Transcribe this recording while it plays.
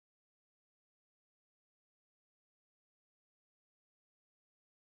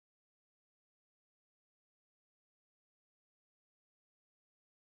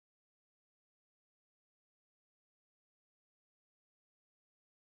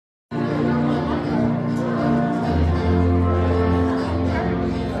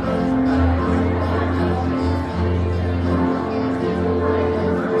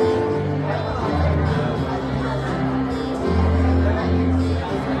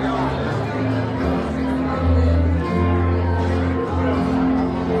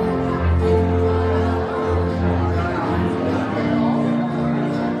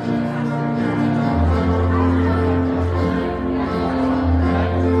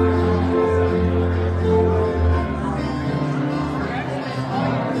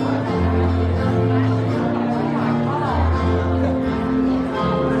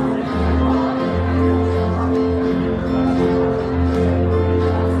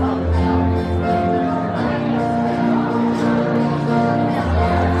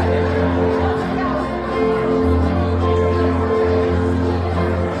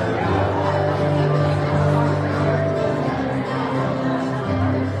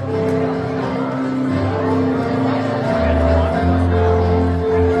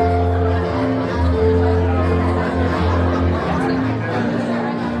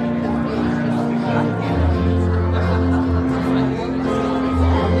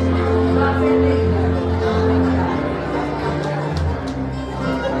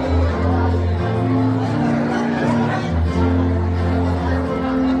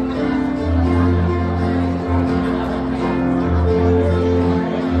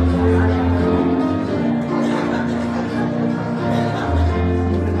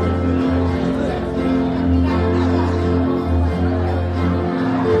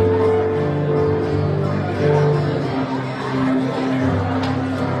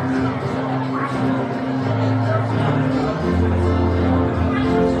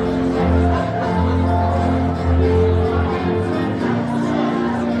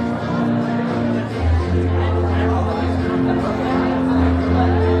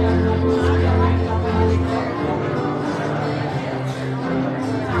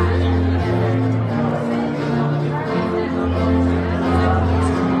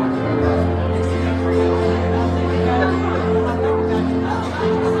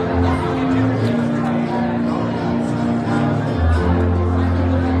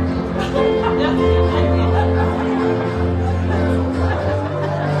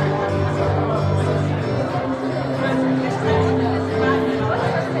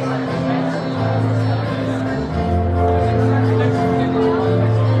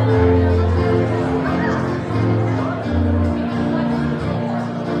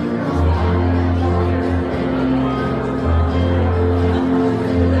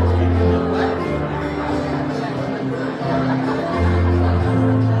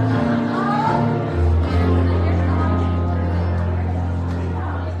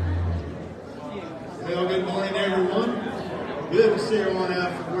everyone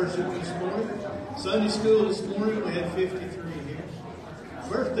out for worship this morning. Sunday school this morning, we had 53 here.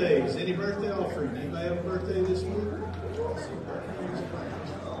 Birthdays, any birthday offering? Anybody have a birthday this week? Happy birthday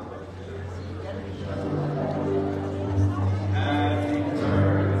to you. Happy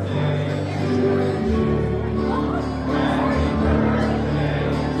birthday to you. Happy birthday,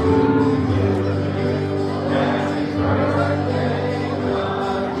 God bless you. Happy birthday to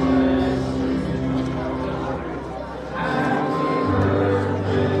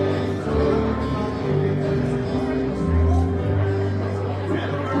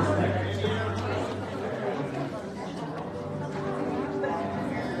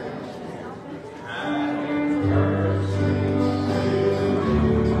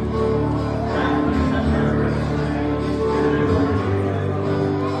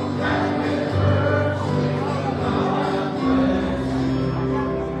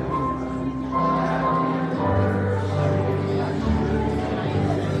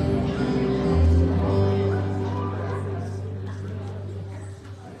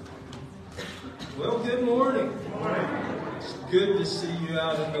Well, good morning. It's good to see you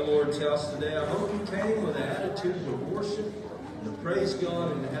out in the Lord's house today. I hope you came with an attitude of worship and to praise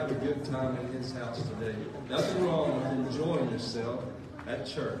God and to have a good time in His house today. Nothing wrong with enjoying yourself at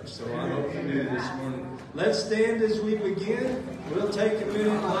church. So I hope you do this morning. Let's stand as we begin. We'll take a minute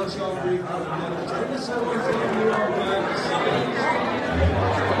and let y'all breathe for a minute. Turn this over to you all right to sing.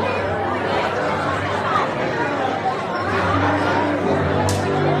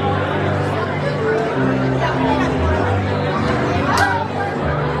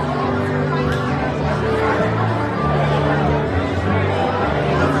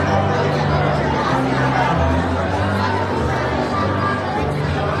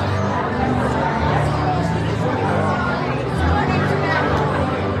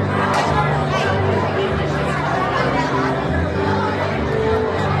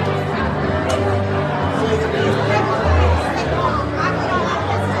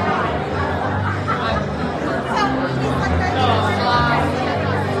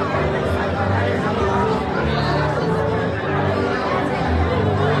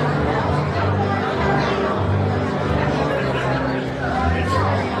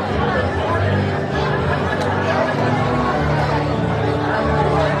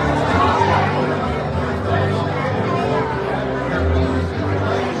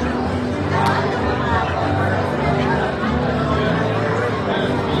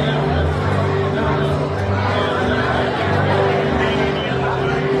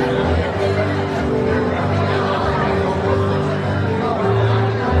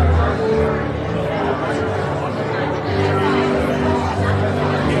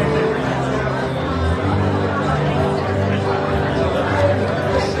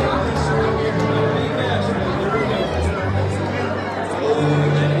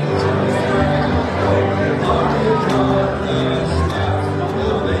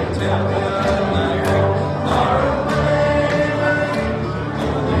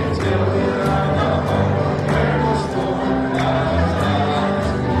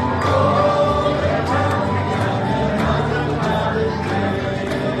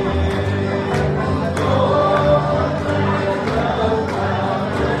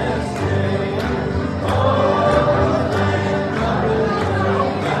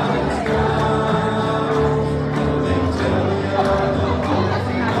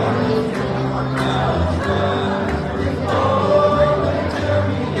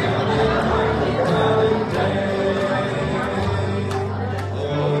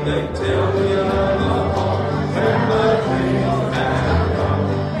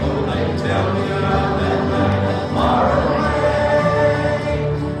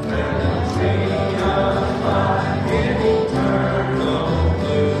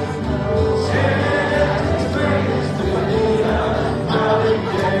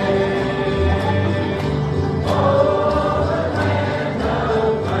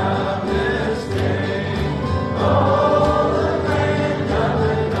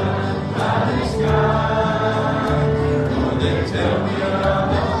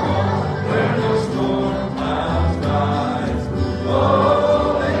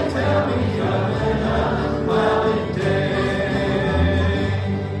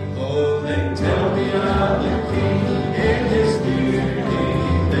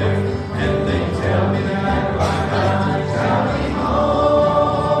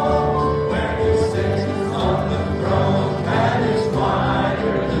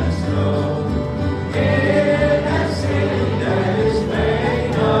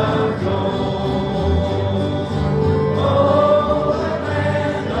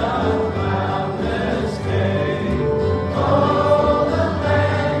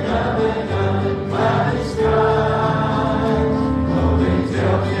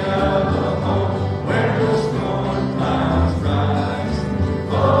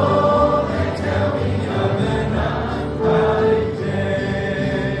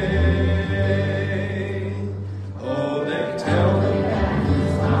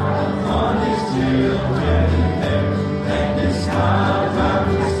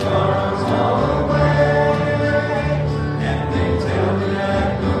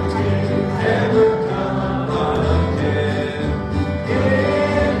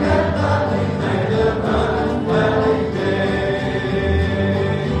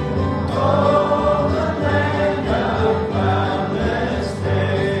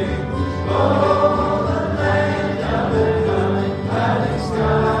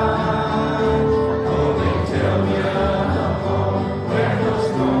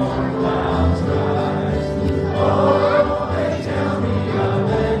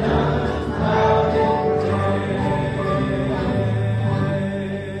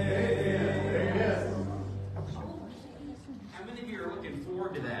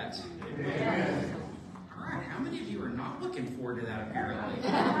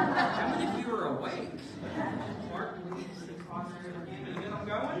 How many of you are awake? Mark, will you get them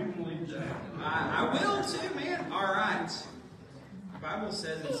going? You can leave that. I will too, man. All right. The Bible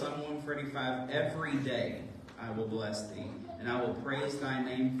says in Psalm 145, every day I will bless thee, and I will praise thy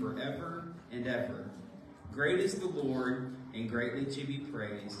name forever and ever. Great is the Lord, and greatly to be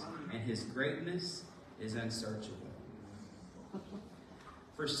praised, and his greatness is unsearchable.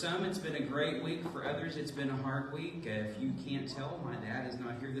 For some, it's been a great week. For others, it's been a hard week. If you can't tell, my dad is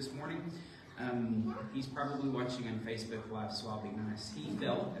not here this morning. He's probably watching on Facebook Live, so I'll be nice. He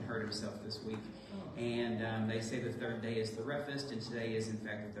fell and hurt himself this week. And they say the third day is the roughest, and today is, in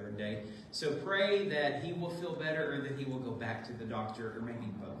fact, the third day. So pray that he will feel better or that he will go back to the doctor, or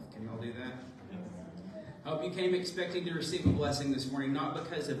maybe both. Can y'all do that? I hope you came expecting to receive a blessing this morning, not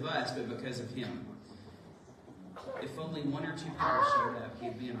because of us, but because of him. If only one or two people showed up,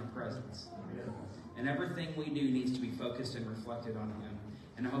 he'd be in our presence. And everything we do needs to be focused and reflected on him.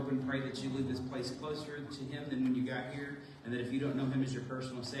 And I hope and pray that you leave this place closer to him than when you got here. And that if you don't know him as your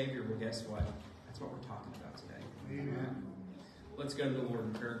personal Savior, well, guess what? That's what we're talking about today. Amen. Let's go to the Lord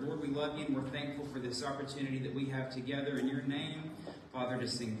in prayer. Lord, we love you and we're thankful for this opportunity that we have together in your name. Father, to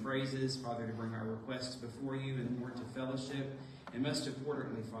sing praises. Father, to bring our requests before you, and Lord, to fellowship. And most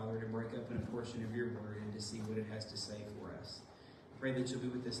importantly, Father, to break open a portion of your word and to see what it has to say for us. I pray that you'll be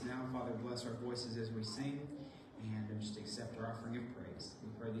with us now. Father, bless our voices as we sing, and just accept our offering of praise. We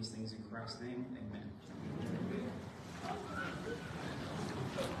pray these things in Christ's name. Amen.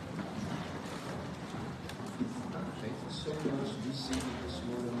 Thank you so much to be seated this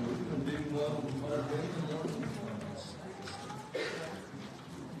morning. We're going to do well before the end of the morning.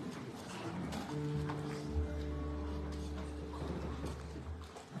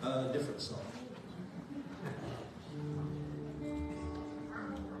 Different song.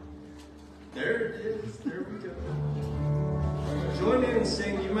 There it is. There we go. Join in and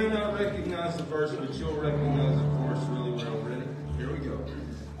sing. You may not recognize the verse, but you'll recognize the chorus really well. Ready? Here we go.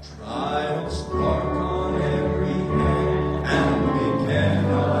 Trials spark on every hand, and we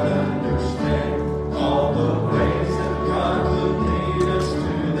cannot understand all the ways that God will lead us to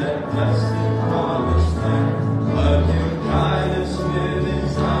that blessed promised land. But He'll guide us with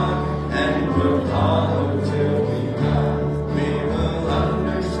His eye, and we'll follow till we die. We will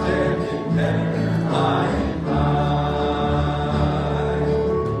understand it better by and by.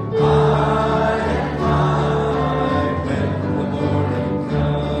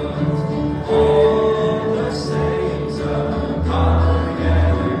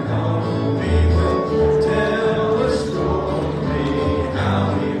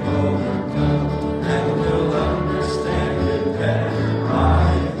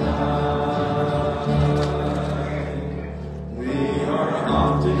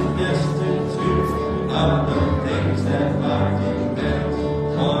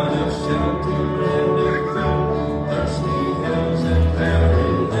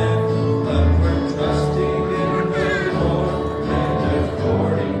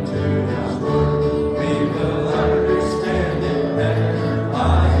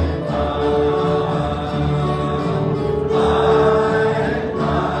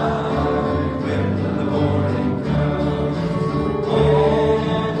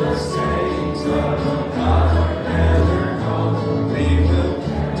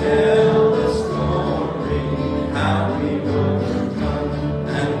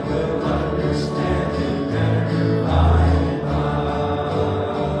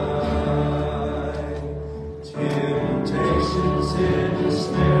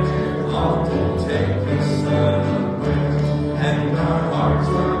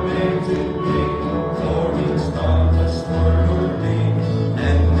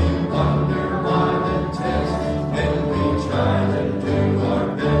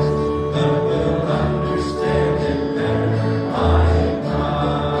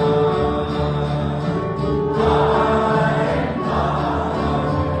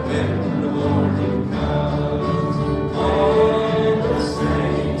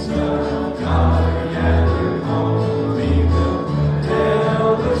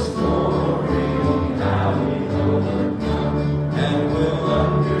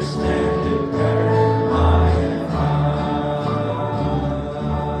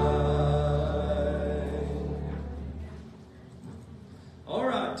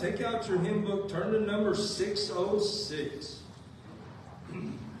 Take out your hymn book, turn to number 606.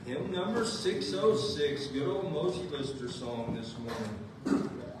 Hymn number 606, good old Moshe Lister song this morning.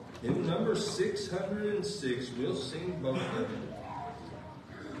 Hymn number 606, we'll sing both of them.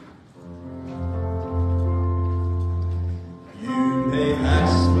 You may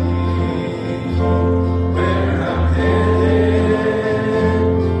ask me where I'm headed.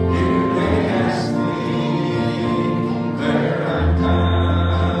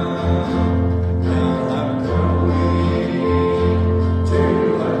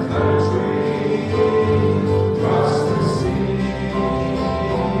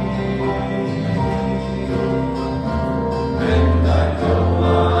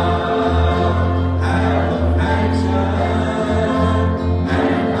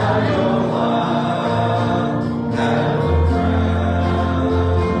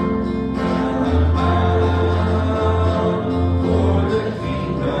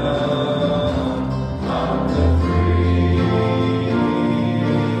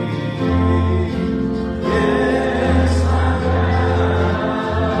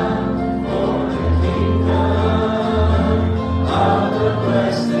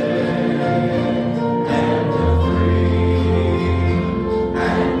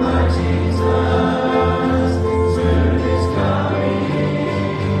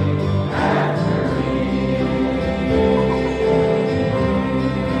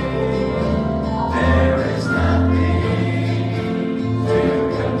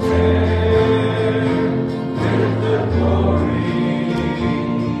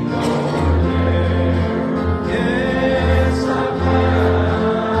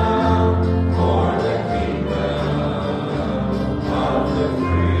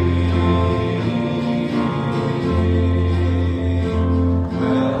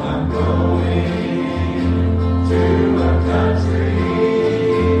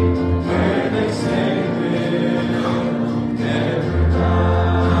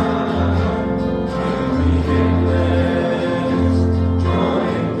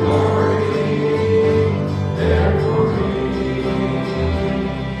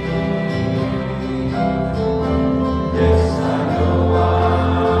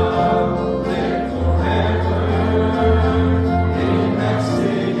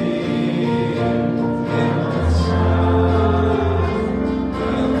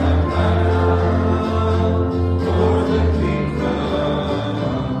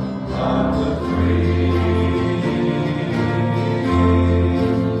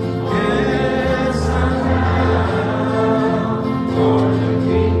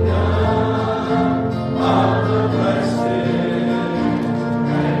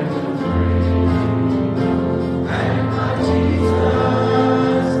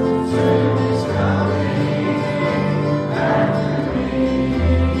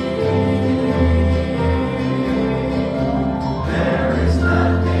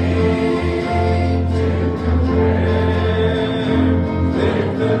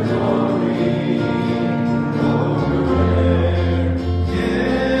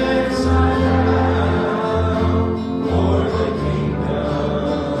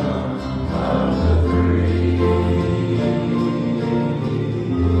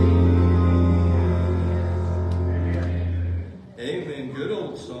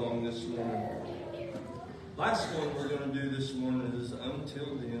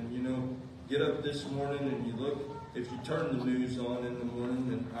 If you turn the news on in the morning,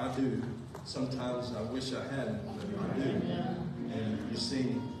 and I do, sometimes I wish I hadn't, but I do. And you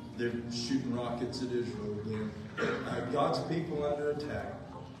see they're shooting rockets at Israel again. God's people under attack.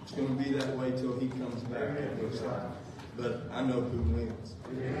 It's going to be that way till He comes back. But I know who wins.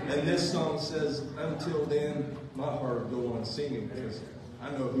 And this song says, until then, my heart will go on singing because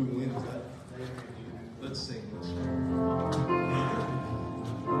I know who wins that. Let's sing this song.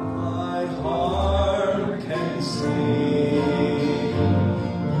 My heart can sing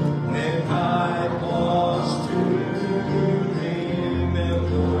when I pause to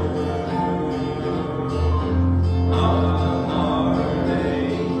remember our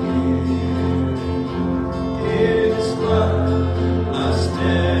day here. It's but a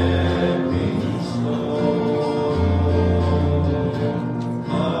stepping stone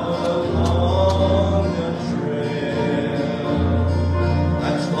along the trail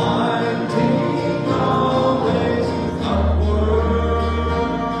that's winding always upward.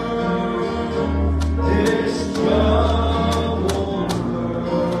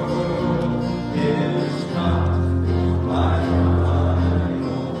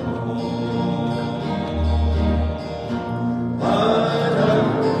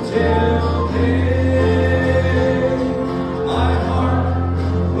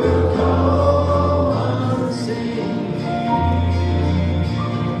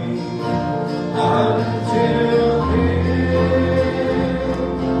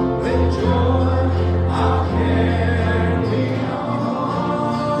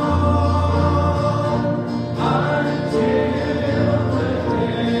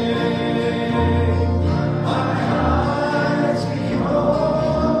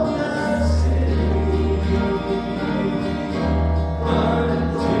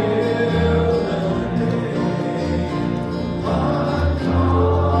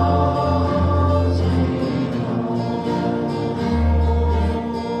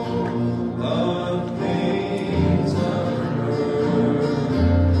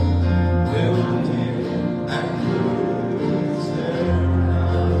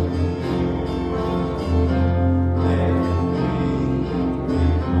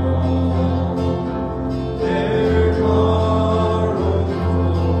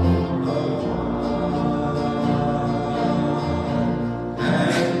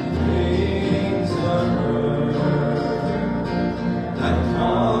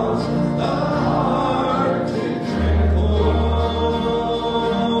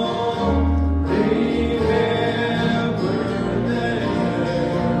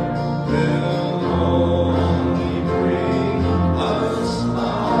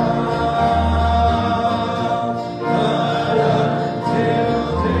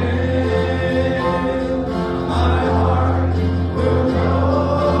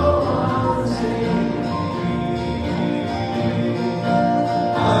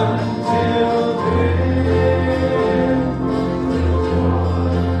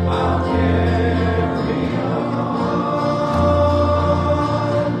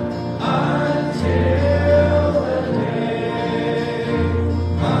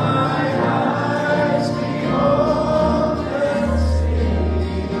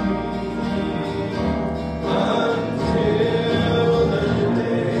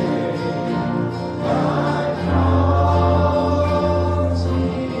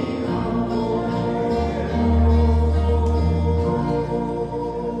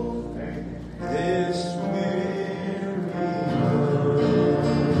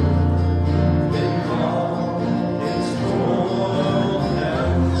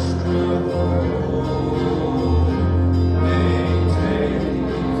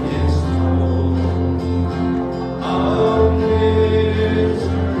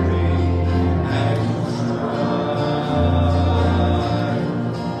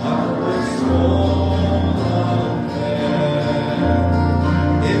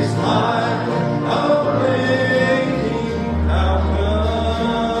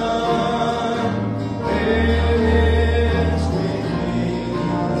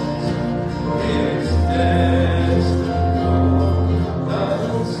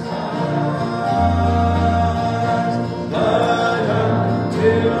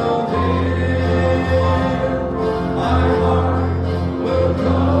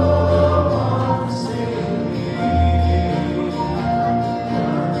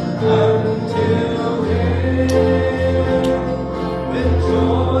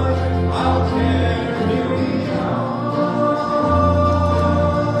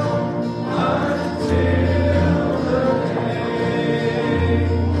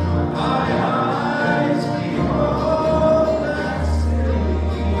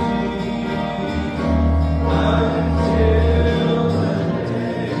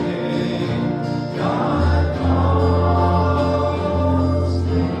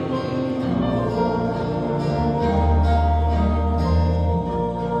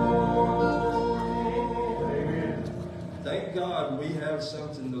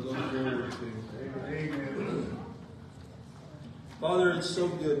 look forward to. Amen. Father, it's so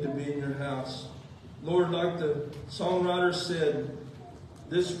good to be in your house. Lord, like the songwriter said,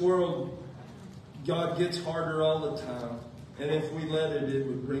 this world, God, gets harder all the time. And if we let it, it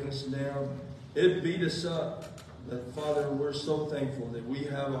would bring us down. It'd beat us up. But Father, we're so thankful that we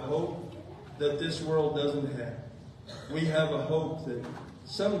have a hope that this world doesn't have. We have a hope that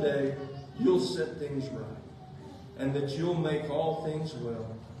someday you'll set things right. And that you'll make all things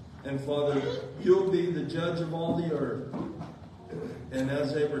well. And Father, you'll be the judge of all the earth. And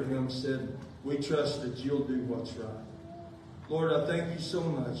as Abraham said, we trust that you'll do what's right. Lord, I thank you so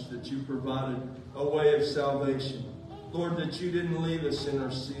much that you provided a way of salvation. Lord, that you didn't leave us in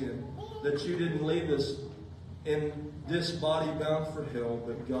our sin. That you didn't leave us in this body bound for hell.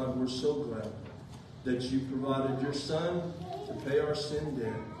 But God, we're so glad that you provided your Son to pay our sin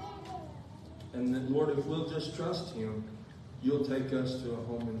debt. And that, Lord, if we'll just trust him, you'll take us to a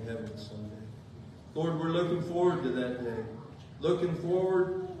home in heaven someday. Lord, we're looking forward to that day. Looking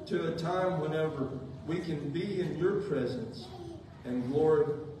forward to a time whenever we can be in your presence and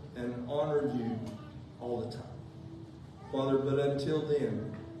glory and honor you all the time. Father, but until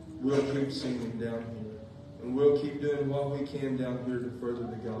then, we'll keep singing down here. And we'll keep doing what we can down here to further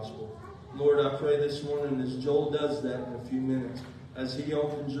the gospel. Lord, I pray this morning as Joel does that in a few minutes, as he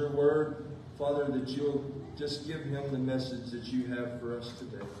opens your word, Father, that you'll just give him the message that you have for us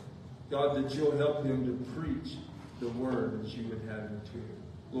today. God, that you'll help him to preach the word that you would have him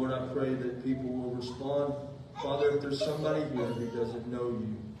to. Lord, I pray that people will respond. Father, if there's somebody here who doesn't know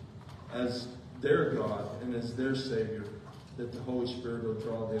you as their God and as their Savior, that the Holy Spirit will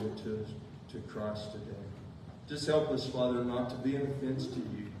draw them to Christ today. Just help us, Father, not to be an offense to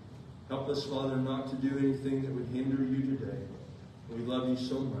you. Help us, Father, not to do anything that would hinder you today. We love you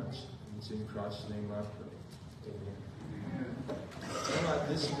so much. It's in Christ's name I pray. Amen. All right,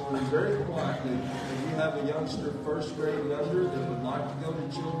 this morning, very quietly, if you have a youngster first grade and under that would like to go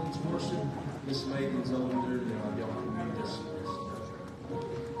to children's worship, Miss Megan's over there now. Y'all can be dismissed.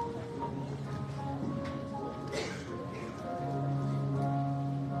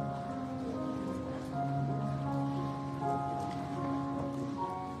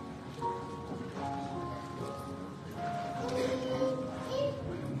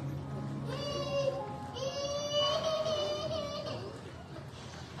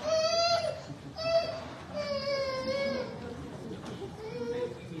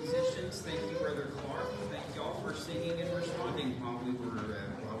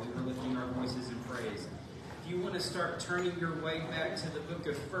 Turning your way back to the book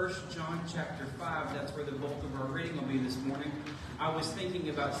of 1 John chapter 5. That's where the bulk of our reading will be this morning. I was thinking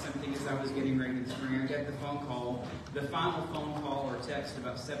about something as I was getting ready this morning. I got the phone call, the final phone call or text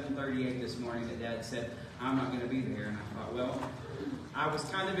about 7:38 this morning that Dad said, I'm not going to be there. And I thought, well, I was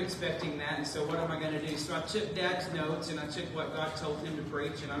kind of expecting that, and so what am I going to do? So I took Dad's notes, and I took what God told him to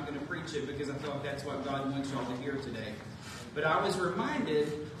preach, and I'm going to preach it because I feel like that's what God wants y'all to hear today. But I was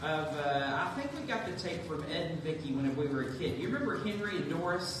reminded of, I think we got the tape from Ed and Vicki when we were a kid. You remember Henry and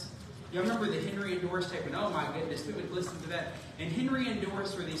Doris? You remember the Henry and Doris tape? And oh my goodness, we would listen to that. And Henry and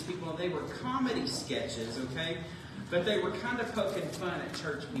Doris were these people, and they were comedy sketches, okay? But they were kind of poking fun at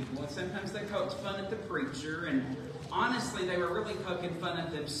church people. And sometimes they poked fun at the preacher. And honestly, they were really poking fun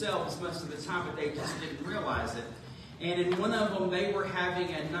at themselves most of the time, but they just didn't realize it. And in one of them, they were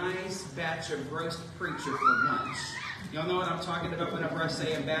having a nice batch of roast preacher for lunch. Y'all know what I'm talking about whenever I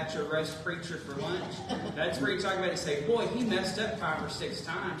say a batch of roast preacher for lunch? That's where you talk about it and say, boy, he messed up 5 or 6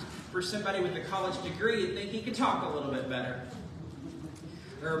 times. For somebody with a college degree, you'd think he could talk a little bit better.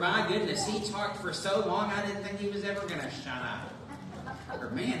 Or, my goodness, he talked for so long, I didn't think he was ever going to shut up. Or,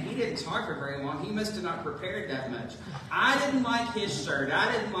 man, he didn't talk for very long. He must have not prepared that much. I didn't like his shirt.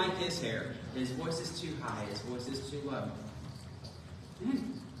 I didn't like his hair. His voice is too high. His voice is too low.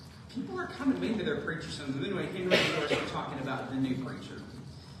 Man, people are coming mean to their preachers. Anyway, Henry and Doris were talking about the new preacher.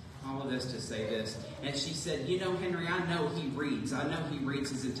 All of this to say this. And she said, you know, Henry, I know he reads. I know he reads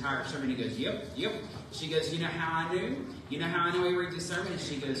his entire sermon. He goes, yep. She goes, you know how I knew? You know how I know he reads his sermon? And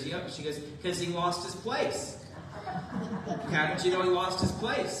she goes, yep. She goes, because he lost his place. How did you know he lost his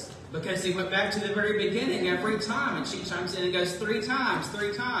place? Because he went back to the very beginning every time. And she chimes in and goes, 3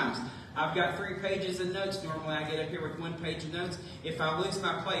 times. I've got 3 pages of notes. Normally I get up here with 1 page of notes. If I lose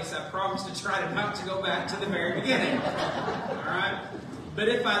my place, I promise to try not to go back to the very beginning. All right? But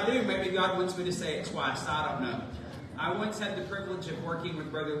if I do, maybe God wants me to say it twice. I don't know. I once had the privilege of working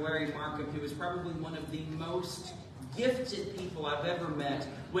with Brother Larry Markham, who is probably one of the most gifted people I've ever met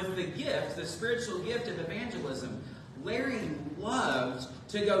with the gift, the spiritual gift of evangelism. Larry loved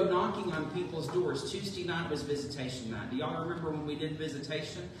to go knocking on people's doors. Tuesday night was visitation night. Do y'all remember when we did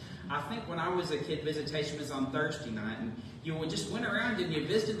visitation? I think when I was a kid, visitation was on Thursday night. And you just went around and you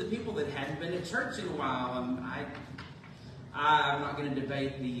visited the people that hadn't been to church in a while. I'm not going to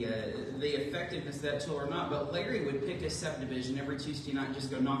debate the effectiveness of that tool or not, but Larry would pick a subdivision every Tuesday night and just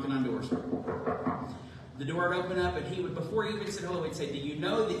go knocking on doors. The door would open up, and he would, before he even said hello, he'd say, do you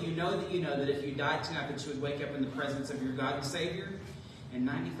know that you know that you know that if you died tonight that you would wake up in the presence of your God and Savior? And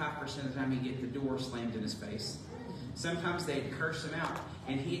 95% of the time he'd get the door slammed in his face. Sometimes they'd curse him out,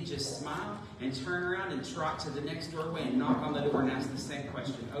 and he'd just smile and turn around and trot to the next doorway and knock on the door and ask the same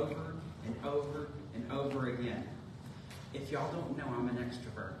question over and over and over again. If y'all don't know, I'm an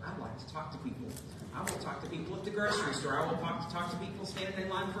extrovert. I like to talk to people. I will talk to people at the grocery store. I will talk to people standing in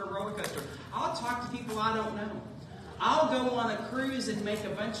line for a roller coaster. I'll talk to people I don't know. I'll go on a cruise and make a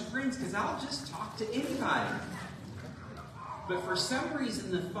bunch of friends because I'll just talk to anybody. But for some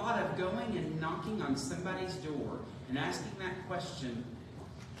reason, the thought of going and knocking on somebody's door and asking that question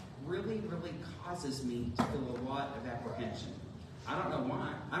really, really causes me to feel a lot of apprehension. I don't know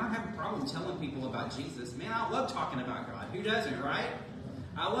why. I don't have a problem telling people about Jesus. Man, I love talking about God. Who doesn't, right?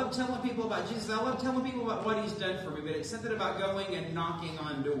 I love telling people about Jesus. I love telling people about what He's done for me. But it's something about going and knocking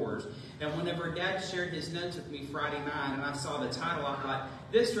on doors. And whenever Dad shared his notes with me Friday night and I saw the title, I thought,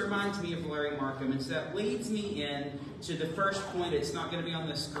 this reminds me of Larry Markham. And so that leads me in to the first point. It's not going to be on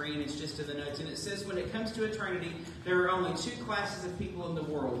the screen. It's just in the notes. And it says, when it comes to eternity, there are only two classes of people in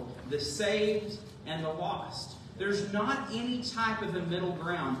the world, the saved and the lost. There's not any type of a middle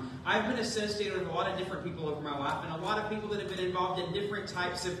ground. I've been associated with a lot of different people over my life, and a lot of people that have been involved in different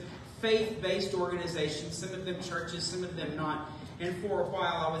types of faith-based organizations, some of them churches, some of them not. And for a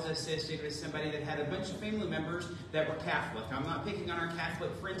while, I was associated with somebody that had a bunch of family members that were Catholic. I'm not picking on our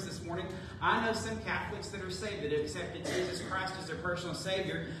Catholic friends this morning. I know some Catholics that are saved, that have accepted Jesus Christ as their personal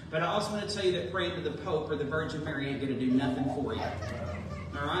Savior, but I also want to tell you that praying to the Pope or the Virgin Mary ain't going to do nothing for you.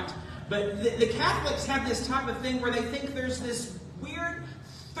 All right? But the Catholics have this type of thing where they think there's this weird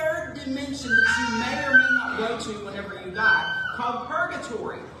third dimension that you may or may not go to whenever you die, called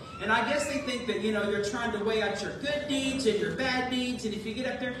purgatory. And I guess they think that, they're trying to weigh out your good deeds and your bad deeds. And if you get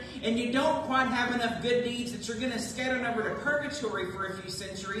up there and you don't quite have enough good deeds, that you're going to scatter over to purgatory for a few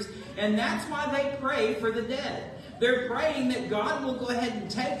centuries. And that's why they pray for the dead. They're praying that God will go ahead and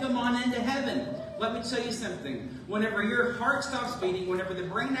take them on into heaven. Let me tell you something. Whenever your heart stops beating, whenever the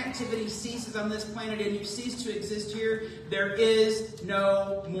brain activity ceases on this planet and you cease to exist here, there is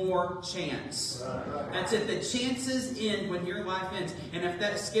no more chance. That's it. The chances end when your life ends. And if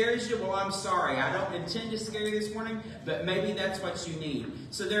that scares you, well, I'm sorry. I don't intend to scare you this morning, but maybe that's what you need.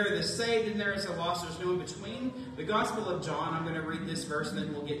 So there are the saved and there is the lost. There's no in between. The Gospel of John, I'm going to read this verse and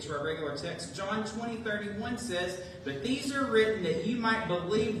then we'll get to our regular text. John 20:31 says, but these are written that you might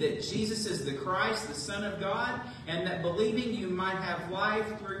believe that Jesus is the Christ, the Son of God, and that believing you might have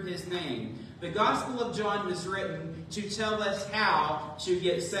life through His name. The Gospel of John was written to tell us how to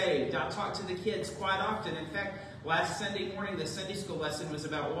get saved. I talk to the kids quite often. In fact, last Sunday morning, the Sunday school lesson was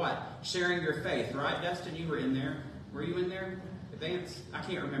about what? Sharing your faith, right? Dustin, you were in there. Were you in there? Advance? I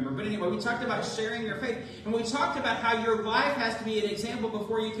can't remember. But anyway, we talked about sharing your faith. And we talked about how your life has to be an example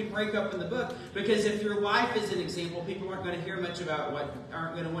before you can break open the book. Because if your life is an example, people aren't going to hear much about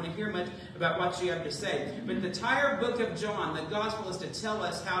aren't going to want to hear much about what you have to say. But the entire book of John, the gospel, is to tell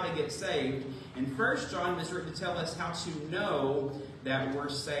us how to get saved. And 1 John was written to tell us how to know that we're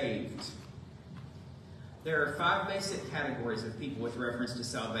saved. There are 5 basic categories of people with reference to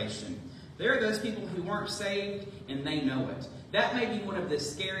salvation. There are those people who weren't saved and they know it. That may be one of the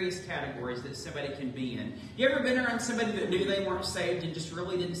scariest categories that somebody can be in. You ever been around somebody that knew they weren't saved and just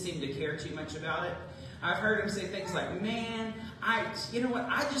really didn't seem to care too much about it? I've heard them say things like, man, you know what?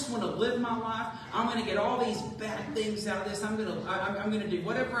 I just want to live my life. I'm going to get all these bad things out of this. I'm going to do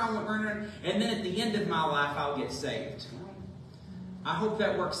whatever I want, and then at the end of my life, I'll get saved. I hope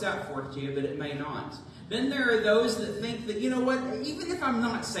that works out for you, but it may not. Then there are those that think that, you know what, even if I'm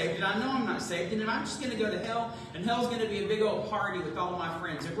not saved, and I know I'm not saved, and if I'm just going to go to hell, and hell's going to be a big old party with all my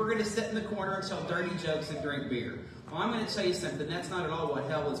friends, if we're going to sit in the corner and tell dirty jokes and drink beer. Well, I'm going to tell you something, that's not at all what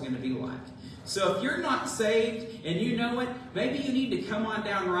hell is going to be like. So if you're not saved, and you know it, maybe you need to come on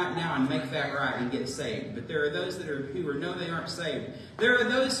down right now and make that right and get saved. But there are those who know they aren't saved. There are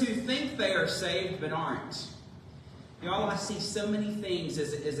those who think they are saved, but aren't. Y'all, I see so many things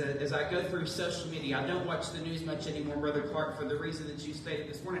as I go through social media. I don't watch the news much anymore, Brother Clark, for the reason that you stated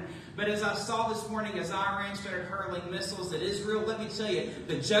this morning. But as I saw this morning, as Iran started hurling missiles at Israel, let me tell you,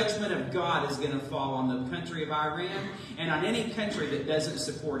 the judgment of God is going to fall on the country of Iran and on any country that doesn't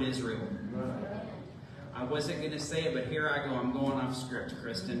support Israel. I wasn't going to say it, but here I go. I'm going off script,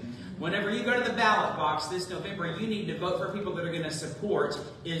 Kristen. Whenever you go to the ballot box this November, you need to vote for people that are going to support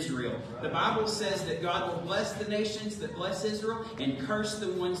Israel. The Bible says that God will bless the nations that bless Israel and curse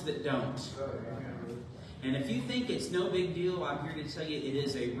the ones that don't. And if you think it's no big deal, I'm here to tell you it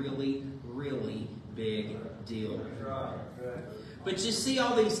is a really, really big deal. But you see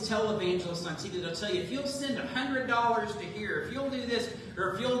all these televangelists on TV that'll tell you, if you'll send $100 to here, if you'll do this,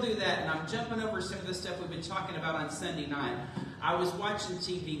 or if you'll do that, and I'm jumping over some of the stuff we've been talking about on Sunday night. I was watching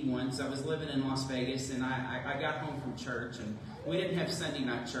TV once. I was living in Las Vegas, and I got home from church, and we didn't have Sunday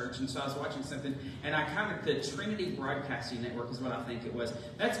night church, and so I was watching something, and the Trinity Broadcasting Network is what I think it was.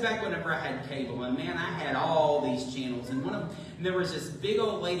 That's back whenever I had cable, and man, I had all these channels, and there was this big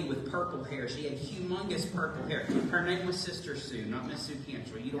old lady with purple hair. She had humongous purple hair. Her name was Sister Sue, not Miss Sue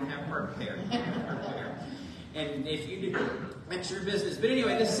Cantrell. You don't have purple hair. Purple hair. And if you do, that's your business. But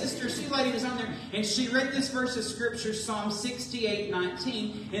anyway, this Sister Sue lady was on there, and she read this verse of Scripture, Psalm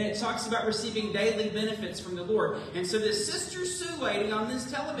 68:19, and it talks about receiving daily benefits from the Lord. And so this Sister Sue lady on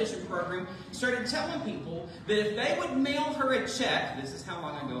this television program started telling people that if they would mail her a check, this is how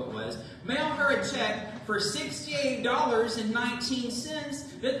long ago it was, mail her a check for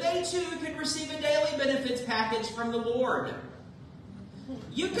 $68.19, that they too could receive a daily benefits package from the Lord.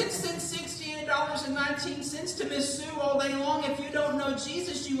 You could send $68.19 to Miss Sue all day long. If you don't know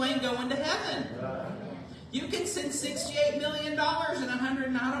Jesus, you ain't going to heaven. You can send $68 million and 100,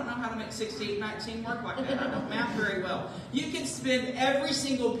 and I don't know how to make 6819 work like that. I don't math very well. You can spend every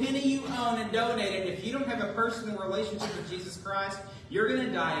single penny you own and donate it. If you don't have a personal relationship with Jesus Christ, you're going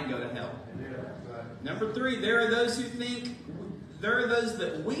to die and go to hell. Number 3, there are those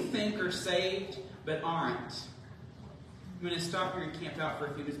that we think are saved but aren't. I'm going to stop here and camp out for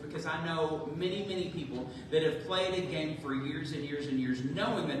a few minutes because I know many, many people that have played a game for years and years and years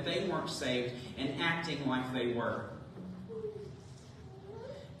knowing that they weren't saved and acting like they were.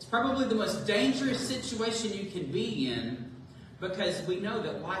 It's probably the most dangerous situation you can be in because we know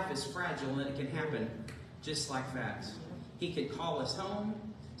that life is fragile and it can happen just like that. He could call us home.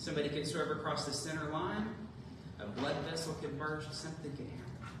 Somebody could swerve across the center line. A blood vessel could burst. Something could happen.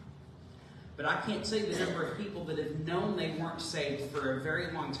 But I can't tell you the number of people that have known they weren't saved for a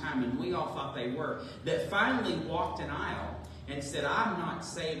very long time, and we all thought they were, that finally walked an aisle and said, I'm not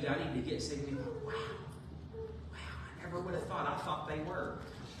saved, I need to get saved. And you go, wow, I never would have thought. I thought they were.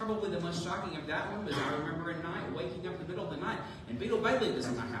 Probably the most shocking of that one was I remember at night, waking up in the middle of the night, and Beetle Bailey was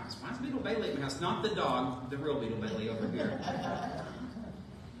in my house. Why is Beetle Bailey in my house? Not the dog, the real Beetle Bailey over here.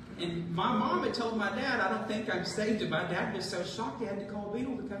 And my mom had told my dad, I don't think I'm saved, and my dad was so shocked he had to call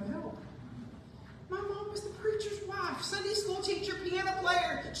Beetle to come help. My mom was the preacher's wife, Sunday school teacher, piano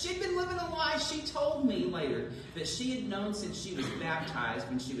player. She'd been living a lie. She told me later that she had known since she was baptized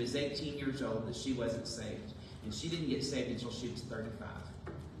when she was 18 years old that she wasn't saved. And she didn't get saved until she was 35.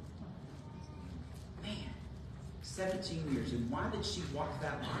 Man, 17 years. And why did she walk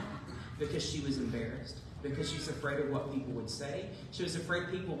that line? Because she was embarrassed. Because she's afraid of what people would say. She was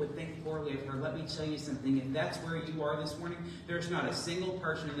afraid people would think poorly of her. Let me tell you something. If that's where you are this morning, there's not a single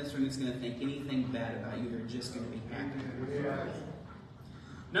person in this room that's going to think anything bad about you. They're just going to be happy. Yeah.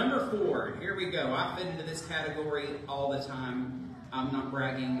 Number 4. Here we go. I fit into this category all the time. I'm not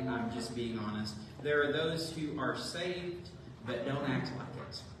bragging. I'm just being honest. There are those who are saved but don't act like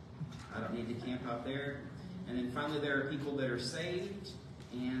it. I don't need to camp out there. And then finally, there are people that are saved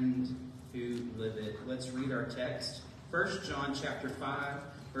and who live it. Let's read our text. 1 John chapter 5,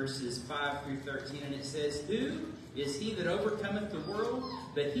 verses 5 through 13. And it says, Who is he that overcometh the world,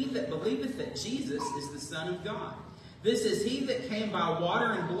 but he that believeth that Jesus is the Son of God? This is he that came by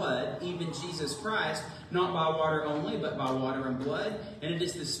water and blood, even Jesus Christ, not by water only, but by water and blood. And it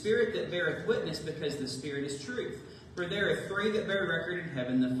is the Spirit that beareth witness, because the Spirit is truth. For there are 3 that bear record in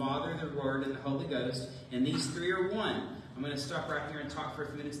heaven, the Father, the Word, and the Holy Ghost, and these 3 are one. I'm going to stop right here and talk for a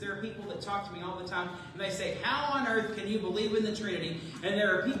few minutes. There are people that talk to me all the time, and they say, how on earth can you believe in the Trinity? And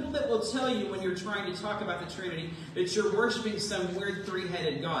there are people that will tell you when you're trying to talk about the Trinity that you're worshiping some weird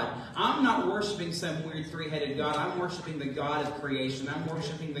 3-headed God. I'm not worshiping some weird 3-headed God. I'm worshiping the God of creation. I'm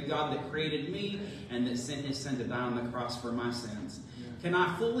worshiping the God that created me and that sent his Son to die on the cross for my sins. Can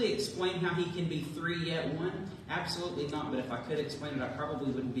I fully explain how he can be 3 yet 1? Absolutely not, but if I could explain it, I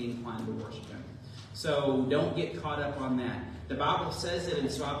probably wouldn't be inclined to worship him. So don't get caught up on that. The Bible says it,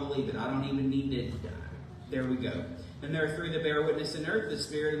 and so I believe it. I don't even need to. There we go. And there are 3 that bear witness in earth, the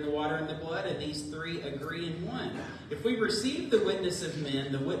Spirit and the water and the blood, and these 3 agree in one. If we receive the witness of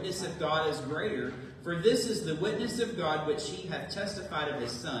men, the witness of God is greater. For this is the witness of God which he hath testified of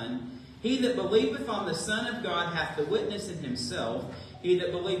his Son. He that believeth on the Son of God hath the witness in himself. He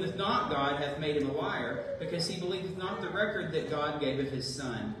that believeth not God hath made him a liar, because he believeth not the record that God gave of his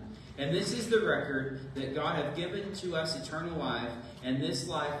Son. And this is the record, that God hath given to us eternal life, and this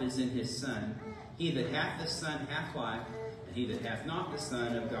life is in his Son. He that hath the Son hath life, and he that hath not the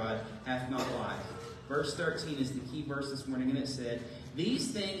Son of God hath not life. Verse 13 is the key verse this morning, and it said,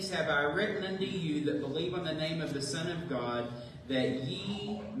 These things have I written unto you that believe on the name of the Son of God, that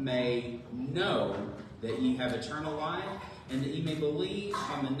ye may know that ye have eternal life, and that ye may believe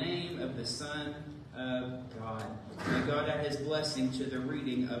on the name of the Son of God. May God add his blessing to the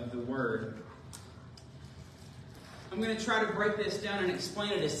reading of the Word. I'm going to try to break this down and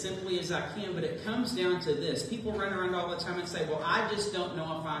explain it as simply as I can, but it comes down to this. People run around all the time and say, well, I just don't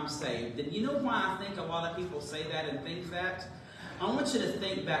know if I'm saved. And you know why I think a lot of people say that and think that? I want you to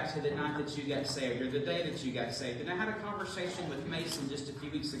think back to the night that you got saved, or the day that you got saved. And I had a conversation with Mason just a few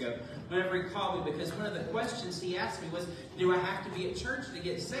weeks ago, whenever he called me, because one of the questions he asked me was, do I have to be at church to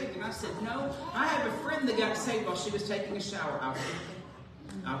get saved? And I said, no. I have a friend that got saved while she was taking a shower.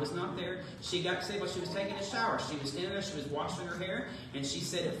 I was not there. She got saved while she was taking a shower. She was standing there, she was washing her hair, and she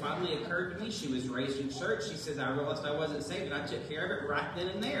said it finally occurred to me. She was raised in church. She says, I realized I wasn't saved, and I took care of it right then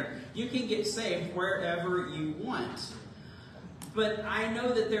and there. You can get saved wherever you want. But I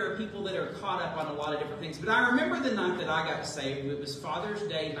know that there are people that are caught up on a lot of different things. But I remember the night that I got saved. It was Father's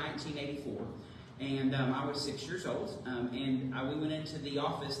Day, 1984. And I was 6 years old. And we went into the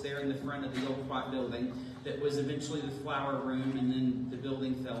office there in the front of the old white building that was eventually the flower room. And then the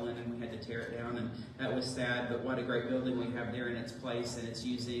building fell in and we had to tear it down. And that was sad. But what a great building we have there in its place. And it's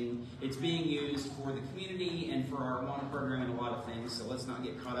being used for the community and for our Awana program and a lot of things. So let's not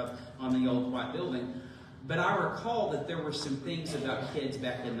get caught up on the old white building. But I recall that there were some things about kids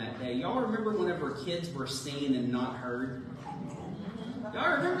back in that day. Y'all remember whenever kids were seen and not heard?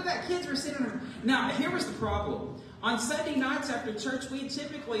 Y'all remember that? Kids were seen and heard. Now, here was the problem. On Sunday nights after church, we'd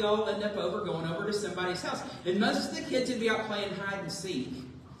typically all end up going over to somebody's house. And most of the kids would be out playing hide and seek.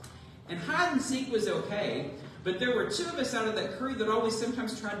 And hide and seek was okay. But there were two of us out of that crew that always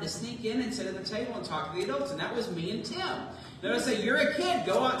sometimes tried to sneak in and sit at the table and talk to the adults. And that was me and Tim. They would say, you're a kid,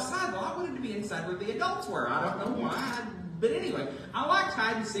 go outside. Well, I wanted to be inside where the adults were. I don't know why. But anyway, I liked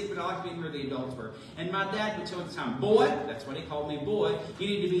hide and seek, but I liked being where the adults were. And my dad would tell me at the time, boy, that's what he called me, boy, you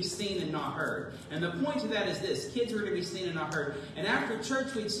need to be seen and not heard. And the point to that is this, kids were to be seen and not heard. And after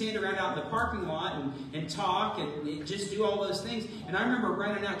church, we'd stand around out in the parking lot and talk and just do all those things. And I remember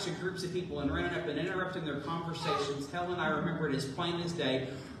running out to groups of people and running up and interrupting their conversations. Helen, I remember it as plain as day,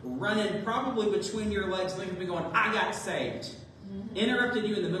 running probably between your legs, looking at me going, I got saved. Interrupted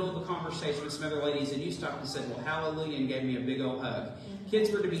you in the middle of a conversation with some other ladies, and you stopped and said, well, hallelujah, and gave me a big old hug. Kids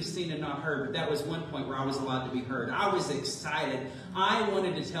were to be seen and not heard, but that was one point where I was allowed to be heard. I was excited. I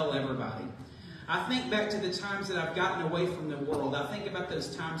wanted to tell everybody. I think back to the times that I've gotten away from the world. I think about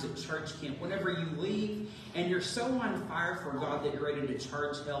those times at church camp. Whenever you leave and you're so on fire for God that you're ready to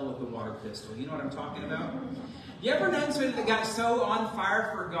charge hell with a water pistol. You know what I'm talking about? You ever known somebody that got so on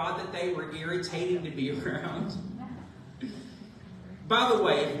fire for God that they were irritating to be around? By the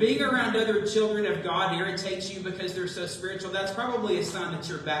way, if being around other children of God irritates you because they're so spiritual, that's probably a sign that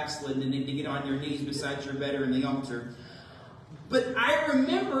you're backslidden and need to get on your knees beside your bed or in the altar. But I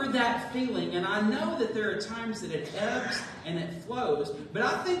remember that feeling, and I know that there are times that it ebbs and it flows. But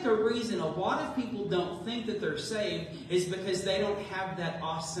I think the reason a lot of people don't think that they're saved is because they don't have that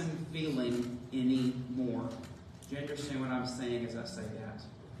awesome feeling anymore. Do you understand what I'm saying as I say that?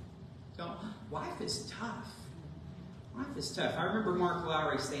 So, life is tough. Life is tough. I remember Mark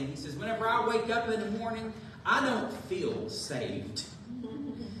Lowry saying, he says, whenever I wake up in the morning, I don't feel saved.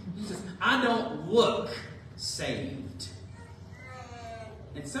 He says, I don't look saved.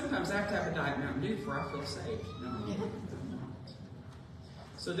 And sometimes I have to have a Diet Mountain Dew before I feel saved. No, I'm not.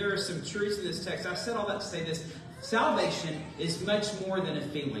 So there are some truths in this text. I said all that to say this. Salvation is much more than a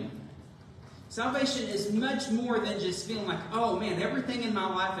feeling. Salvation is much more than just feeling like, oh man, everything in my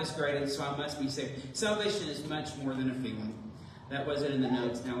life is great and so I must be saved. Salvation is much more than a feeling. That wasn't in the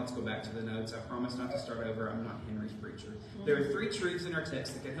notes. Now let's go back to the notes. I promise not to start over. I'm not Henry's preacher. There are three truths in our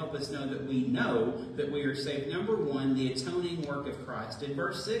text that can help us know that we are saved. Number one, the atoning work of Christ. In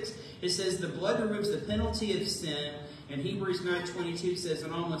verse 6, it says, the blood removes the penalty of sin. And Hebrews 9:22 says,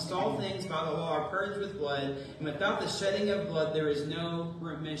 and almost all things by the law are purged with blood, and without the shedding of blood there is no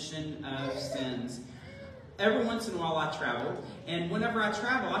remission of sins. Every once in a while I travel, and whenever I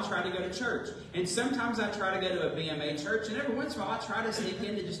travel, I try to go to church. And sometimes I try to go to a BMA church, and every once in a while I try to sneak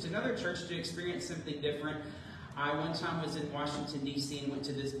into just another church to experience something different. I one time was in Washington, D.C. and went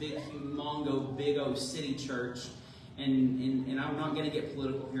to this big, humongo, big old city church. And I'm not going to get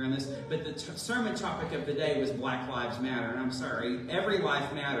political here on this, but the sermon topic of the day was Black Lives Matter. And I'm sorry, every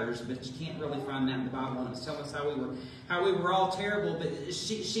life matters, but you can't really find that in the Bible. And it was telling us how we were all terrible. But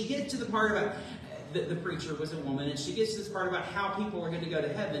she gets to the part about the preacher was a woman, and she gets to this part about how people are going to go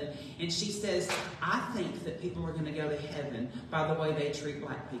to heaven. And she says, I think that people are going to go to heaven by the way they treat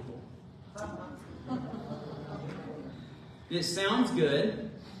black people. It sounds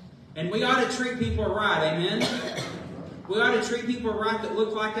good. And we ought to treat people right, amen? We ought to treat people right that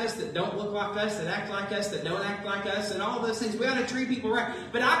look like us, that don't look like us, that act like us, that don't act like us, and all of those things. We ought to treat people right.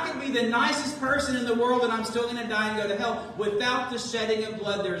 But I could be the nicest person in the world and I'm still going to die and go to hell. Without the shedding of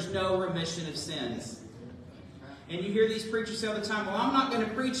blood, there's no remission of sins. And you hear these preachers say all the time, well, I'm not going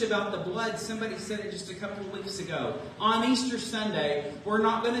to preach about the blood. Somebody said it just a couple of weeks ago. On Easter Sunday, we're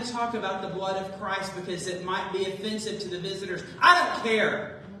not going to talk about the blood of Christ because it might be offensive to the visitors. I don't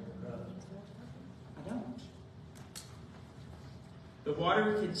care. I don't. The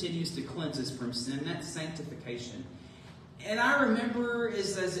water continues to cleanse us from sin. That's sanctification. And I remember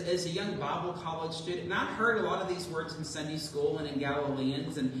as a young Bible college student, and I heard a lot of these words in Sunday school and in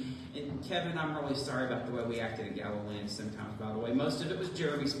Galileans. And Kevin, I'm really sorry about the way we acted in Galileans sometimes, by the way. Most of it was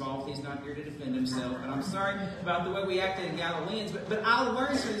Jeremy's fault. He's not here to defend himself. But I'm sorry about the way we acted in Galileans. But I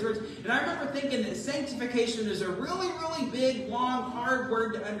learned some of these words. And I remember thinking that sanctification is a really, really big, long, hard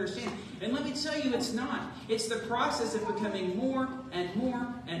word to understand. And let me tell you, it's not. It's the process of becoming more and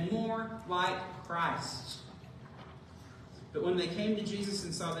more and more like Christ. But when they came to Jesus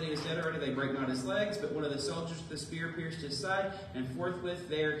and saw that he was dead already, they brake not his legs. But one of the soldiers with the spear pierced his side, and forthwith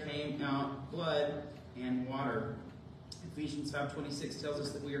there came out blood and water. Ephesians 5:26 tells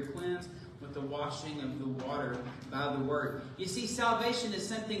us that we are cleansed with the washing of the water by the word. You see, salvation is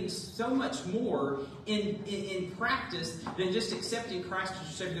something so much more in practice than just accepting Christ as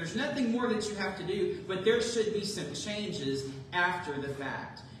your Savior. There's nothing more that you have to do, but there should be some changes after the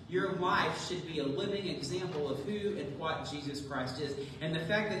fact. Your life should be a living example of who and what Jesus Christ is. And the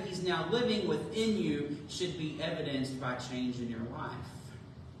fact that he's now living within you should be evidenced by change in your life.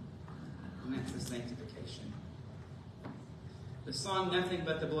 And that's the sanctification. The song Nothing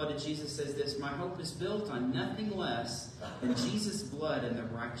But the Blood of Jesus says this, my hope is built on nothing less than Jesus' blood and the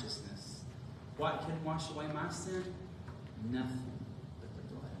righteousness. What can wash away my sin? Nothing.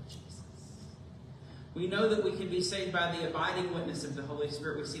 We know that we can be saved by the abiding witness of the Holy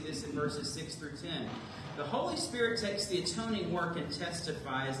Spirit. We see this in verses 6 through 10. The Holy Spirit takes the atoning work and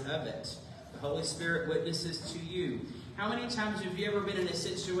testifies of it. The Holy Spirit witnesses to you. How many times have you ever been in a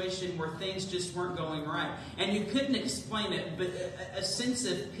situation where things just weren't going right? And you couldn't explain it, but a sense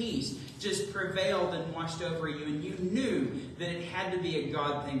of peace just prevailed and washed over you. And you knew that it had to be a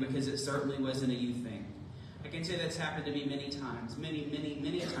God thing because it certainly wasn't a you thing. I can say that's happened to me many times. Many, many,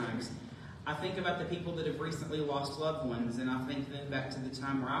 many times. I think about the people that have recently lost loved ones, and I think then back to the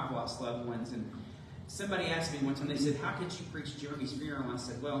time where I've lost loved ones. And somebody asked me one time, they said, how could you preach Jeremy's funeral? And I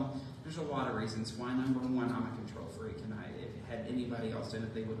said, well, there's a lot of reasons why. Number one, I'm a control freak, and if it had anybody else done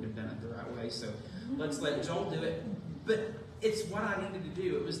it, they wouldn't have done it the right way. So let's let Joel do it. But it's what I needed to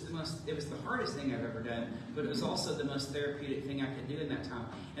do. It was the hardest thing I've ever done, but it was also the most therapeutic thing I could do in that time.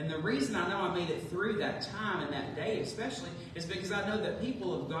 And the reason I know I made it through that time and that day especially is because I know that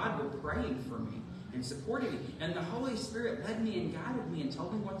people of God were praying for me and supporting me. And the Holy Spirit led me and guided me and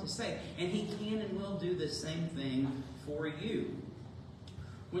told me what to say. And he can and will do the same thing for you.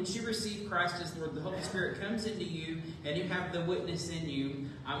 Once you receive Christ as Lord, the Holy Spirit comes into you and you have the witness in you.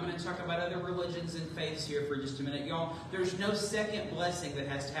 I'm going to talk about other religions and faiths here for just a minute. Y'all, there's no second blessing that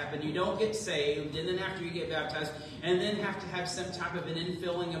has to happen. You don't get saved, and then after you get baptized, and then have to have some type of an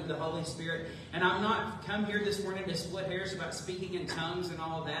infilling of the Holy Spirit. And I'm not come here this morning to split hairs about speaking in tongues and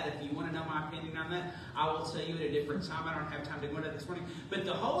all of that. If you want to know my opinion on that, I will tell you at a different time. I don't have time to go into that this morning. But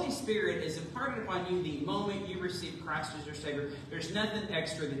the Holy Spirit is imparted upon you the moment you receive Christ as your Savior. There's nothing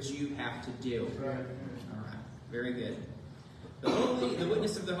extra that you have to do. All right. Very good. The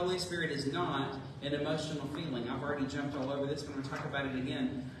witness of the Holy Spirit is not an emotional feeling. I've already jumped all over this, but I'm going to talk about it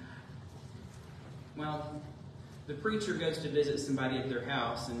again. Well, the preacher goes to visit somebody at their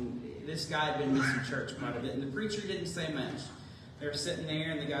house, and this guy had been missing church quite a bit, and the preacher didn't say much. They were sitting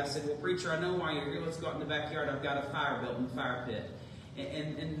there, and the guy said, well, preacher, I know why you're here. Let's go out in the backyard. I've got a fire built in the fire pit.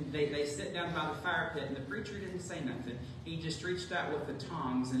 And they sit down by the fire pit, and the preacher didn't say nothing. He just reached out with the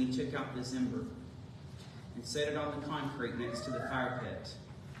tongs, and he took out this ember and set it on the concrete next to the fire pit.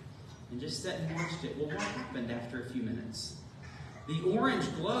 And just sat and watched it. Well, what happened after a few minutes? The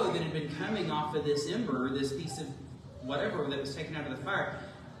orange glow that had been coming off of this ember, this piece of whatever that was taken out of the fire,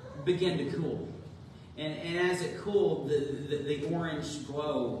 began to cool. And as it cooled, the orange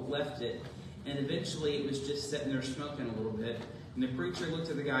glow left it. And eventually it was just sitting there smoking a little bit. And the preacher looked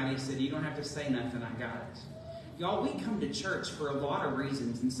at the guy and he said, "You don't have to say nothing, I got it." Y'all, we come to church for a lot of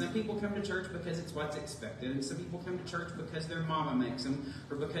reasons. And some people come to church because it's what's expected. And some people come to church because their mama makes them,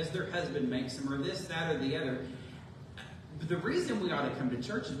 or because their husband makes them, or this, that, or the other. But the reason we ought to come to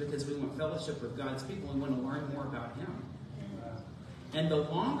church is because we want fellowship with God's people and want to learn more about Him. And the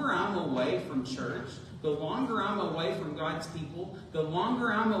longer I'm away from church, the longer I'm away from God's people, the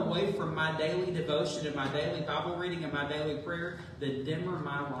longer I'm away from my daily devotion and my daily Bible reading and my daily prayer, the dimmer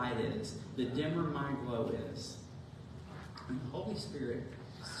my light is, the dimmer my glow is. And the Holy Spirit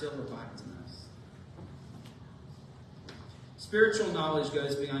still abides in us. Spiritual knowledge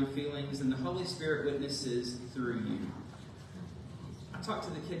goes beyond feelings, and the Holy Spirit witnesses through you. I talk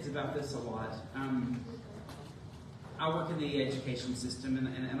to the kids about this a lot. I work in the education system,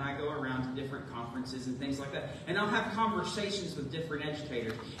 and I go around to different conferences and things like that. And I'll have conversations with different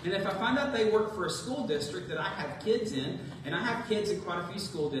educators. And if I find out they work for a school district that I have kids in, and I have kids in quite a few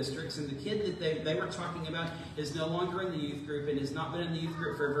school districts, and the kid that they were talking about is no longer in the youth group and has not been in the youth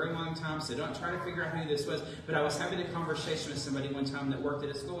group for a very long time, so don't try to figure out who this was. But I was having a conversation with somebody one time that worked at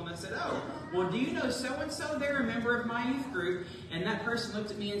a school, and I said, "Oh, well, do you know so-and-so? They're a member of my youth group." And that person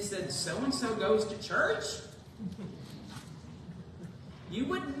looked at me and said, "So-and-so goes to church?" You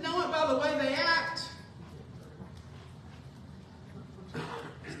wouldn't know it by the way they act.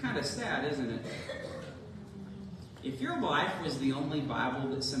 It's kind of sad, isn't it? If your life was the only Bible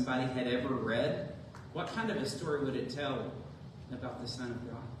that somebody had ever read, what kind of a story would it tell about the Son of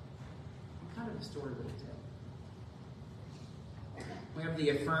God? What kind of a story would it tell? We have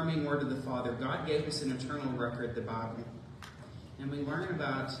the affirming word of the Father. God gave us an eternal record, the Bible. And we learn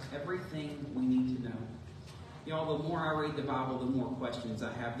about everything we need to know. Y'all, the more I read the Bible, the more questions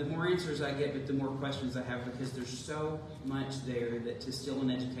I have. The more answers I get, but the more questions I have, because there's so much there that, to steal an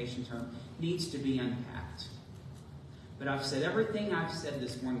education term, needs to be unpacked. But I've said everything I've said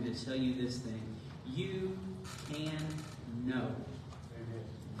this morning to tell you this thing. You can know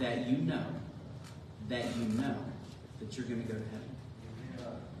that you know that you're going to go to heaven.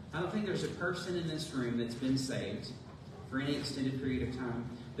 I don't think there's a person in this room that's been saved for any extended period of time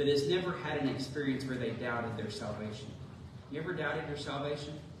that has never had an experience where they doubted their salvation. You ever doubted your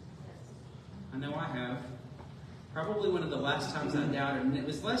salvation? I know I have. Probably one of the last times I doubted, and it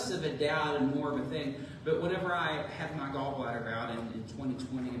was less of a doubt and more of a thing, but whenever I had my gallbladder out in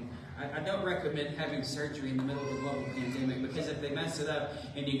 2020, and I don't recommend having surgery in the middle of a global pandemic, because if they mess it up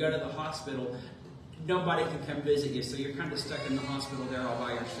and you go to the hospital, nobody can come visit you, so you're kind of stuck in the hospital there all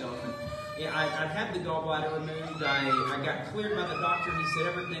by yourself. And yeah, I'd had the gallbladder removed. I got cleared by the doctor. He said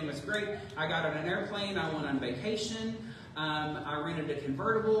everything was great. I got on an airplane. I went on vacation. I rented a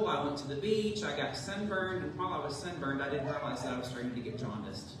convertible. I went to the beach. I got sunburned. And while I was sunburned, I didn't realize that I was starting to get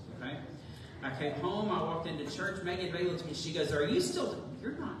jaundiced. Okay? I came home. I walked into church. Megan Bay looked at me. She goes, "Are you still...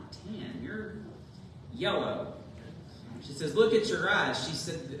 You're not tan. You're yellow." She says, "Look at your eyes." She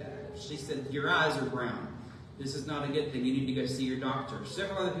said, "Your eyes are brown. This is not a good thing. You need to go see your doctor."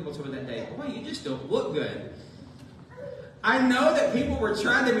 Several other people told me that day, "Boy, you just don't look good." I know that people were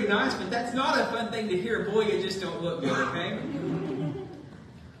trying to be nice, but that's not a fun thing to hear. "Boy, you just don't look good," okay?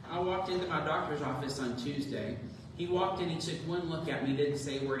 I walked into my doctor's office on Tuesday. He walked in, he took one look at me, didn't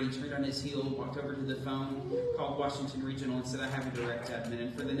say a word. He turned on his heel, walked over to the phone, called Washington Regional and said, "I have a direct admin."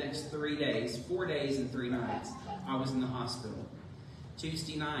 And for the next 3 days, 4 days and 3 nights, I was in the hospital.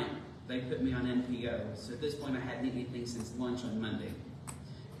 Tuesday night, they put me on NPO. So at this point, I hadn't eaten anything since lunch on Monday,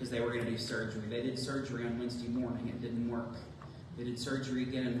 because they were going to do surgery. They did surgery on Wednesday morning. It didn't work. They did surgery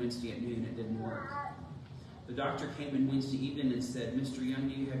again on Wednesday at noon. It didn't work. The doctor came in Wednesday evening and said, "Mr. Young,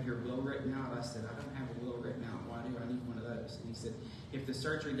 do you have your will written out?" I said, "I don't have a will written out. Why do I need one of those?" And he said, "If the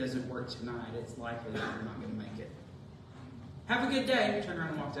surgery doesn't work tonight, it's likely that you're not going to make it. Have a good day." Turned around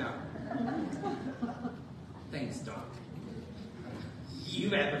and walked out. "Thanks, Doc.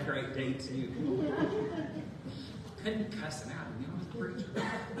 You have a great day, too." Couldn't cuss him out. I was a preacher.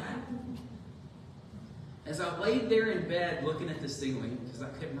 As I laid there in bed looking at the ceiling, because I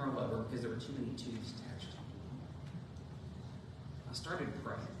couldn't roll over because there were too many tubes attached, I started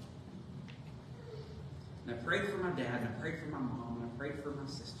praying. And I prayed for my dad, and I prayed for my mom, and I prayed for my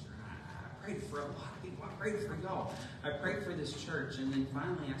sister. I prayed for a lot of people. I prayed for y'all. I prayed for this church. And then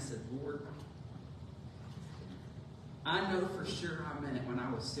finally I said, "Lord, I know for sure I meant it when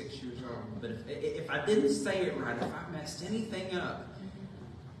I was 6 years old. But if I didn't say it right, if I messed anything up,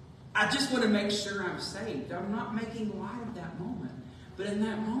 I just want to make sure I'm saved." I'm not making light of that moment. But in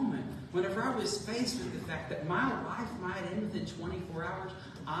that moment, whenever I was faced with the fact that my life might end within 24 hours,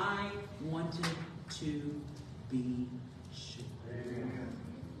 I wanted to be sure.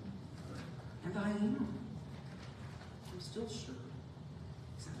 And I am. I'm still sure.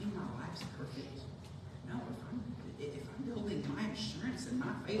 Does that mean my life's perfect? No, if I'm building my assurance and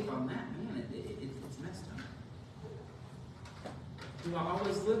my faith on that, man, it's messed up. Do I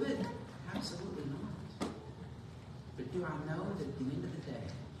always live it? Absolutely not. But do I know that at the end of the day,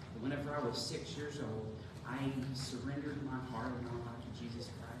 that whenever I was 6 years old, I surrendered my heart and my life to Jesus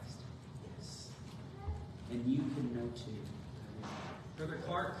Christ? Yes. And you can know too. Brother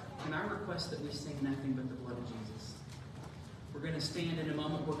Clark, can I request that we sing nothing but the blood of Jesus? We're going to stand in a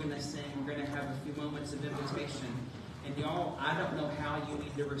moment. We're going to sing. We're going to have a few moments of invitation. And y'all, I don't know how you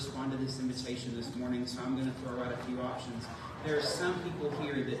need to respond to this invitation this morning, so I'm going to throw out a few options. There are some people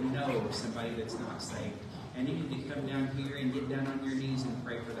here that know somebody that's not saved. And you need to come down here and get down on your knees and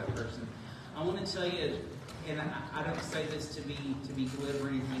pray for that person. I want to tell you, and I don't say this to be glib or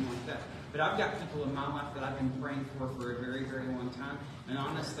anything like that, but I've got people in my life that I've been praying for a very, very long time. And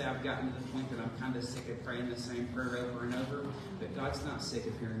honestly, I've gotten to the point that I'm kind of sick of praying the same prayer over and over. But God's not sick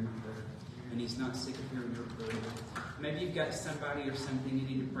of hearing my prayer. And He's not sick of hearing your prayer. Maybe you've got somebody or something you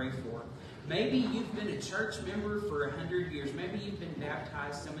need to pray for. Maybe you've been a church member for 100 years. Maybe you've been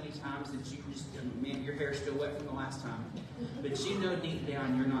baptized so many times that you just, man, your hair's still wet from the last time. But you know deep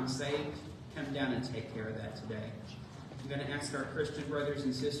down you're not saved. Come down and take care of that today. I'm going to ask our Christian brothers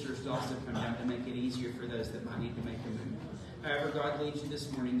and sisters to also come down to make it easier for those that might need to make a move. However God leads you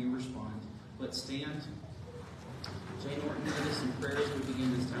this morning, you respond. Let's stand. Jay Norton, lead us in prayer as we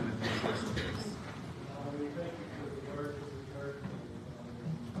begin this time of meditation, please. We thank you for the word that we heard.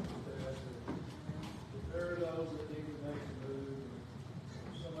 There are those that need to make a move,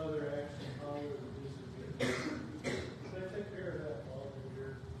 some other action, Father, that this is good. They take care of that, Father,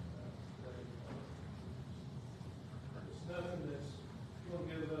 here today. It's nothing that's going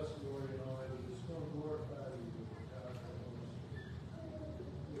to give us glory and honor. It's going to glorify you, God.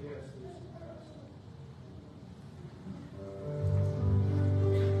 We ask this in Christ's name.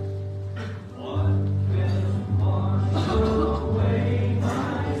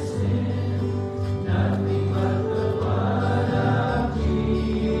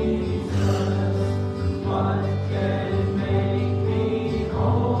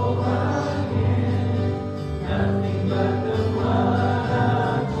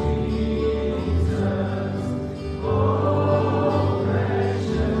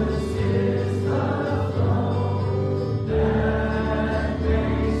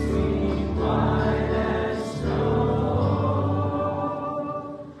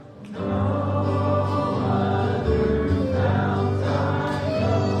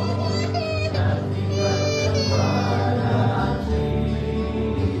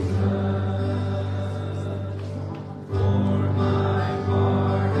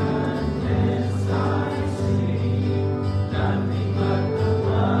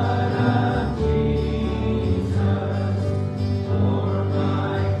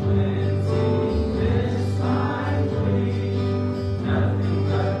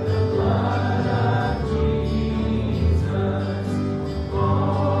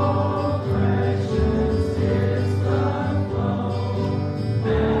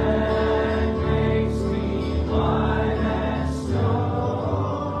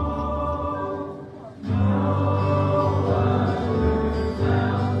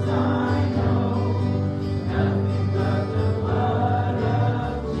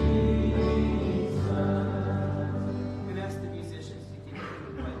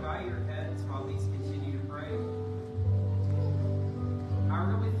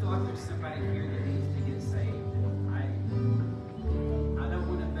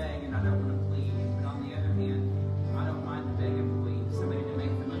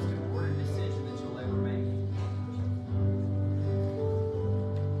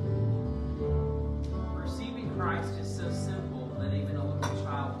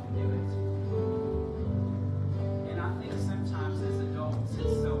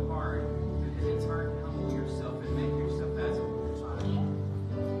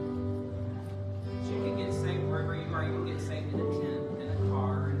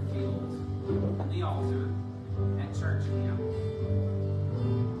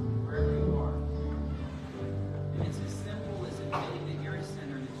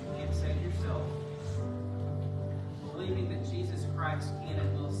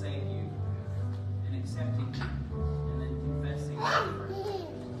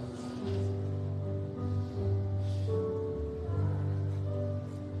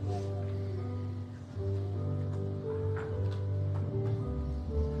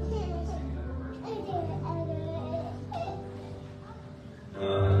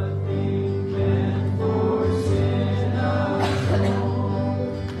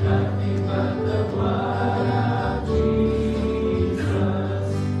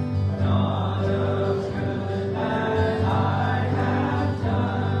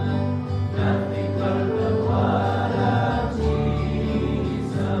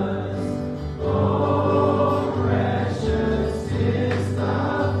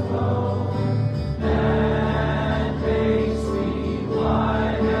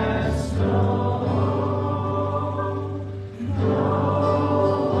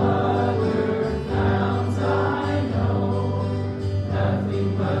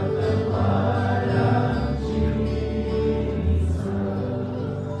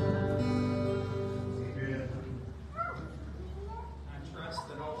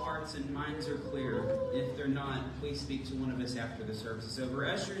 And minds are clear. If they're not, please speak to one of us after the service is over.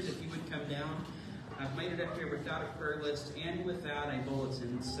 Ushers, if you would come down. I've made it up here without a prayer list and without a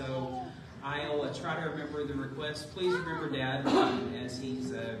bulletin, so I'll try to remember the request. Please remember Dad as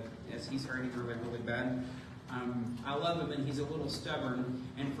he's hurting really bad. I love him, and he's a little stubborn,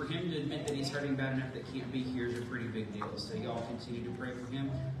 and for him to admit that he's hurting bad enough that can't be here is a pretty big deal. So y'all continue to pray for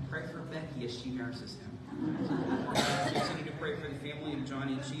him. Pray for Becky as she nurses him. Continue to pray for the family of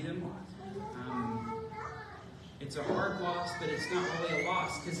Johnny Cheatham. It's a hard loss, but it's not really a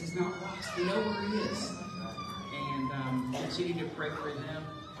loss because he's not lost. We know where he is. And continue to pray for them,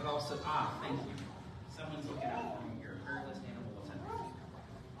 but also, thank you. Someone's looking out for me here. Prayer list and a bulletin.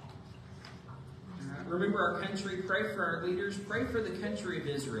 Remember our country. Pray for our leaders. Pray for the country of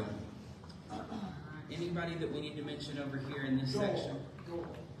Israel. Anybody that we need to mention over here in this section? Joel.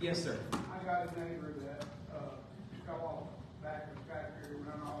 Yes, sir. I got a neighbor that fell off back of the tractor and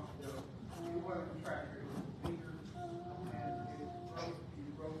run off the, it wasn't a tractor, it was a beater, and he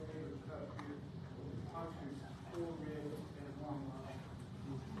broke his cup here, punctured 4 ribs and 1 lung.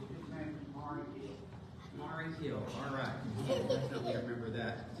 His name is Mari Hill. Mari Hill, all right. Definitely remember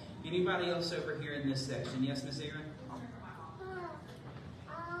that. Anybody else over here in this section? Yes, Miss Aaron? All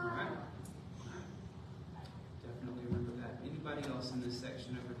right. Definitely remember that. Anybody else in this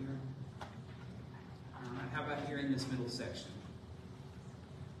section over here? All right. How about here in this middle section?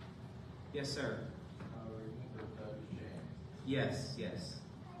 Yes, sir. Yes.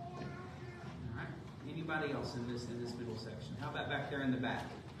 All right. Anybody else in this middle section? How about back there in the back?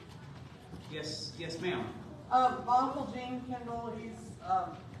 Yes, ma'am. My Uncle Gene Kendall, he's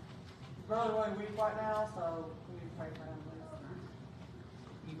really weak right now, so we need to pray for him, please.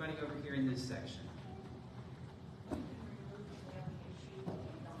 Anybody over here in this section?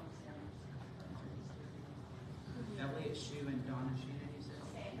 Elliot Shue and Donna Shue, did you say?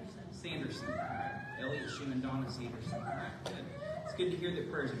 Sanderson. All right. Elliot Shue and Donna Sanderson. All right, good. It's good to hear that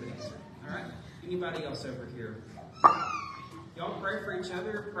prayers have been answered. All right. Anybody else over here? Y'all pray for each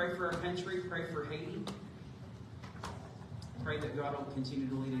other. Pray for our country. Pray for Haiti. Pray that God will continue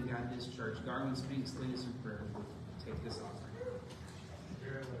to lead and guide this church. Garland Spinks, lead us in prayer. We'll take this off.